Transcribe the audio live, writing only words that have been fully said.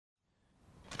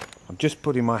I'm just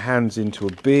putting my hands into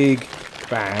a big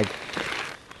bag.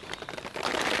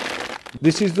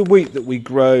 This is the wheat that we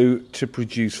grow to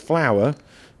produce flour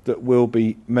that will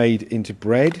be made into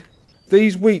bread.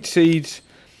 These wheat seeds,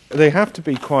 they have to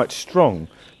be quite strong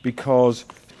because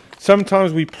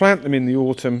sometimes we plant them in the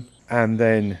autumn, and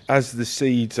then as the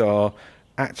seeds are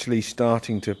actually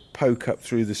starting to poke up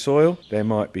through the soil, there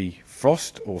might be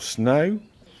frost or snow.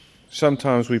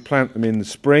 Sometimes we plant them in the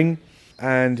spring,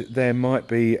 and there might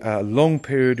be a long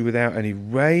period without any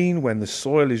rain when the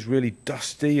soil is really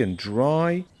dusty and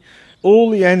dry.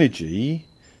 All the energy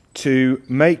to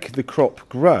make the crop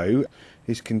grow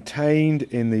is contained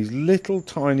in these little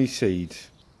tiny seeds.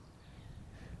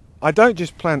 I don't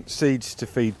just plant seeds to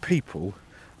feed people,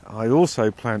 I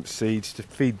also plant seeds to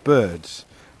feed birds.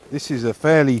 This is a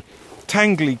fairly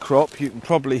tangly crop. You can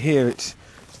probably hear it.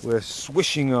 We're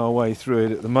swishing our way through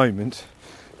it at the moment.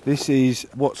 This is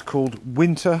what's called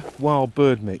winter wild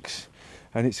bird mix,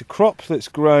 and it's a crop that's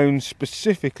grown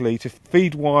specifically to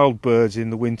feed wild birds in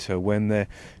the winter when their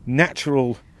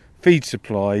natural feed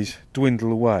supplies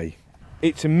dwindle away.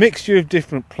 It's a mixture of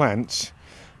different plants,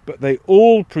 but they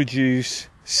all produce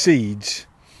seeds.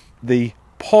 The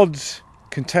pods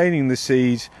containing the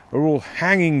seeds are all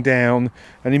hanging down,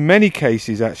 and in many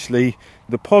cases actually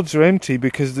the pods are empty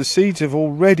because the seeds have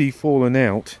already fallen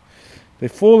out.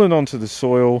 They've fallen onto the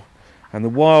soil and the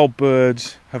wild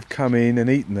birds have come in and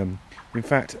eaten them. In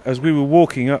fact, as we were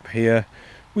walking up here,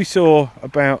 we saw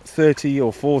about 30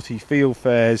 or 40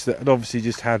 fieldfares that had obviously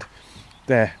just had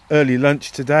their early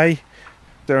lunch today.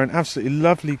 They're an absolutely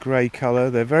lovely grey colour.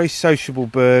 They're very sociable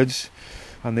birds,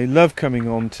 and they love coming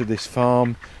on to this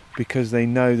farm because they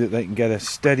know that they can get a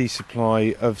steady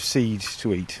supply of seeds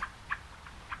to eat.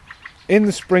 In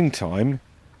the springtime,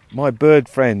 my bird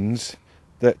friends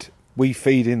that we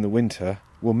feed in the winter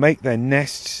will make their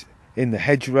nests in the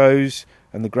hedgerows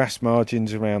and the grass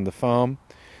margins around the farm.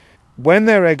 When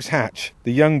their eggs hatch,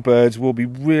 the young birds will be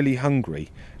really hungry,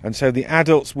 and so the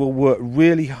adults will work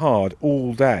really hard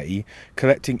all day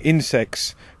collecting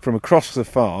insects from across the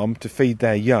farm to feed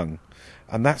their young.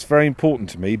 And that's very important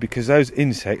to me because those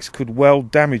insects could well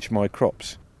damage my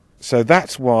crops. So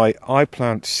that's why I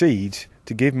plant seeds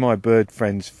to give my bird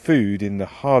friends food in the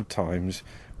hard times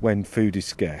when food is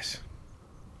scarce.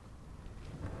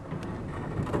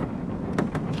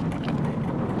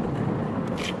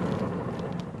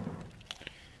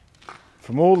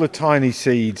 From all the tiny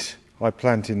seeds I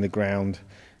plant in the ground,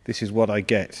 this is what I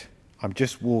get. I'm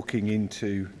just walking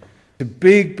into a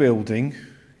big building.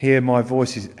 Here my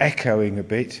voice is echoing a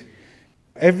bit.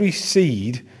 Every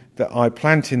seed that I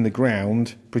plant in the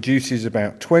ground produces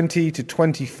about 20 to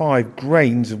 25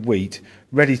 grains of wheat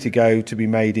ready to go to be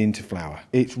made into flour.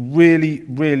 It's really,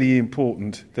 really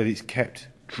important that it's kept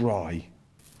dry.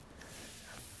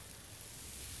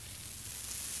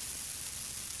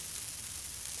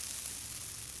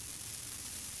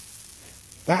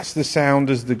 That's the sound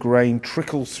as the grain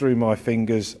trickles through my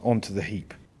fingers onto the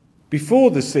heap.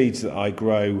 Before the seeds that I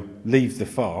grow leave the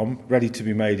farm, ready to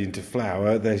be made into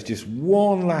flour, there's just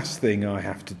one last thing I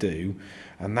have to do,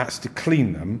 and that's to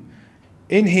clean them.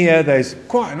 In here there's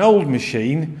quite an old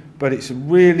machine, but it's a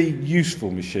really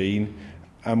useful machine,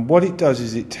 and what it does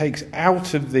is it takes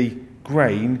out of the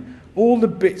grain all the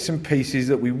bits and pieces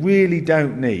that we really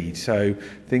don't need, so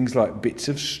things like bits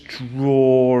of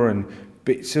straw and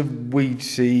bits of weed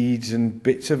seeds and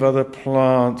bits of other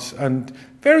plants and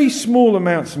very small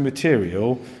amounts of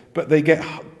material, but they get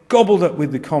gobbled up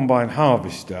with the combine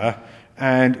harvester,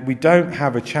 and we don't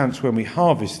have a chance when we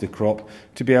harvest the crop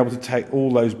to be able to take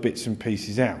all those bits and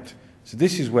pieces out. So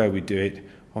this is where we do it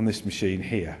on this machine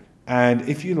here. And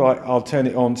if you like, I'll turn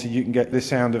it on so you can get the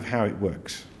sound of how it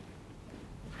works.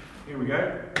 Here we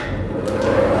go.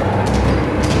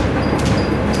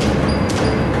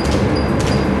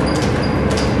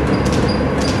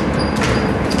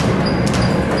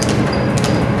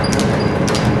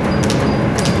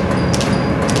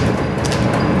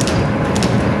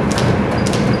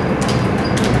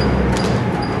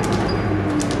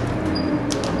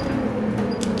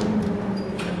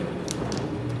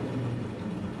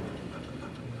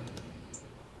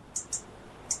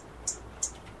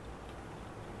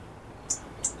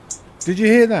 Did you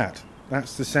hear that?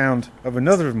 That's the sound of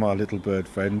another of my little bird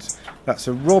friends. That's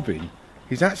a robin.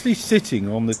 He's actually sitting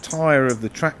on the tyre of the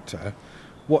tractor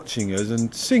watching us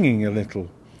and singing a little.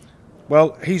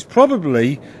 Well, he's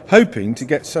probably hoping to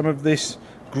get some of this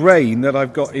grain that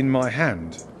I've got in my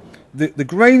hand. The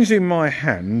grains in my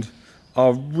hand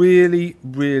are really,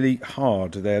 really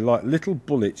hard. They're like little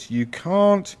bullets. You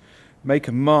can't make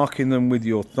a mark in them with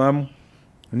your thumb.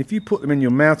 And if you put them in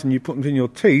your mouth and you put them in your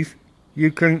teeth,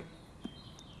 you can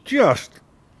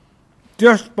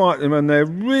just bite them, and they're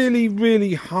really,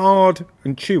 really hard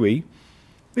and chewy.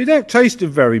 They don't taste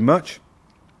of very much,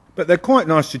 but they're quite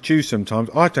nice to chew sometimes.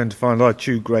 I tend to find I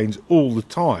chew grains all the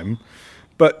time,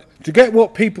 but to get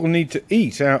what people need to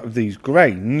eat out of these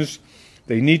grains,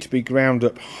 they need to be ground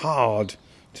up hard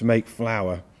to make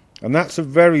flour, and that's a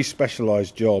very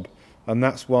specialised job, and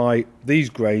that's why these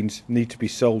grains need to be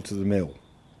sold to the mill.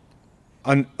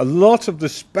 And a lot of the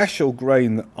special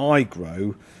grain that I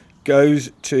grow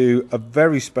goes to a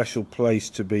very special place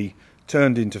to be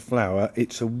turned into flour.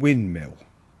 It's a windmill,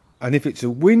 and if it's a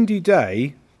windy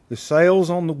day, the sails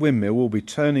on the windmill will be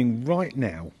turning right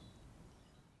now.